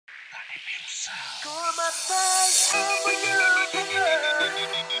Komapai, Ambo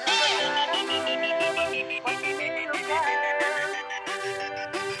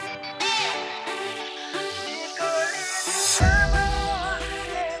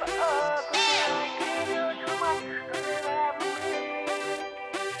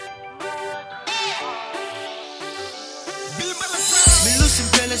Milusim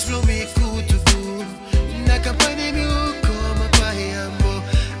pelas flumi kutubu Nakapane mi Komapai Ambo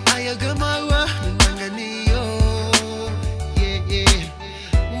Ayagamawa nanganiyo Yeah,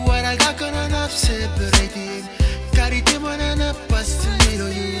 yeah What I got gonna enough separating Karite mana na pastumiro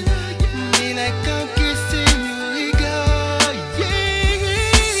you Me like I'm kissing you ego Yeah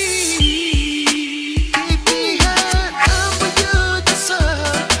Keep me high, I'm with you, that's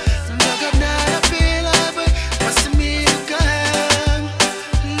all Nagap na na pila but pastumiro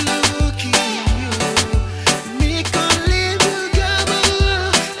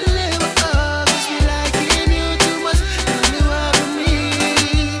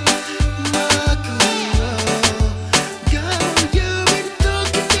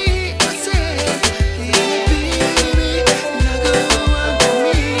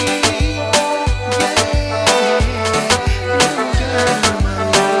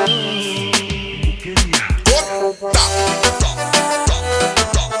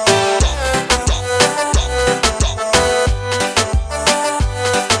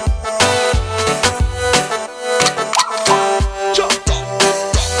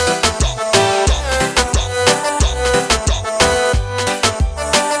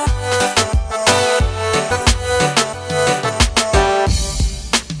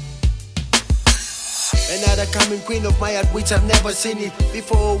Another coming queen of my heart, which I've never seen it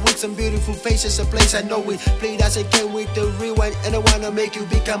before. With some beautiful faces, a place I know it. Played as a game with the rewind, and I wanna make you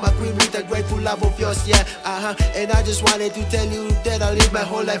become a queen with a grateful love of yours, yeah. And I just wanted to tell you that I'll live my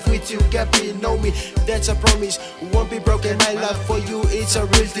whole life with you. Get me, know me, that's a promise. Won't be broken. My love for you, it's a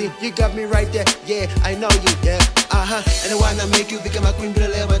real thing. You got me right there, yeah. I know you, yeah. And I wanna make you become a queen,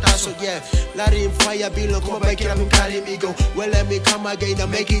 but also, yeah. Let him fire below, come back here, I'm calling me go. Well, let me come again and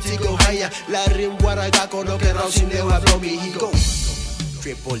make it go higher. Let him what I got, go look around, see never blow me, he go.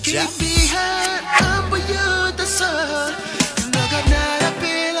 Tripple Jam. Keep me high, I'm for you, that's all. Look up now, I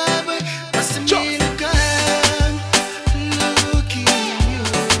feel like, but what's the meaning?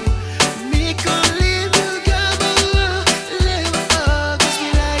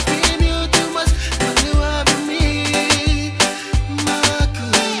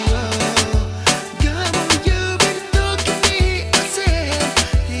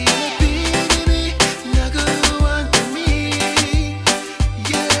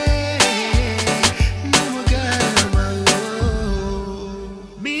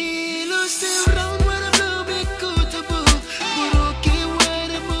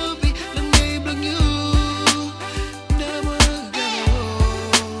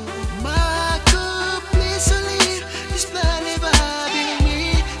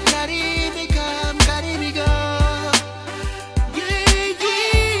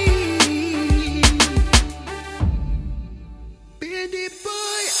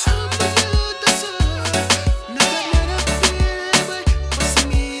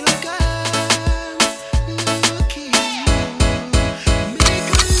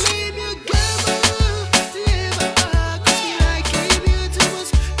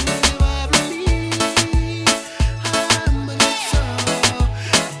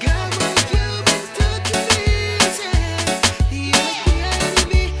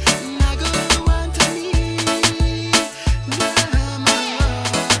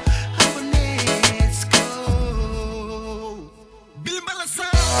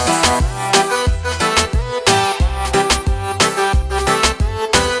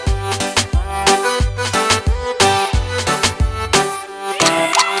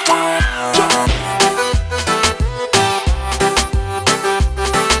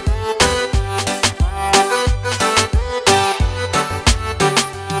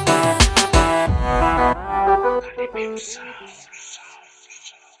 Tripple Jam.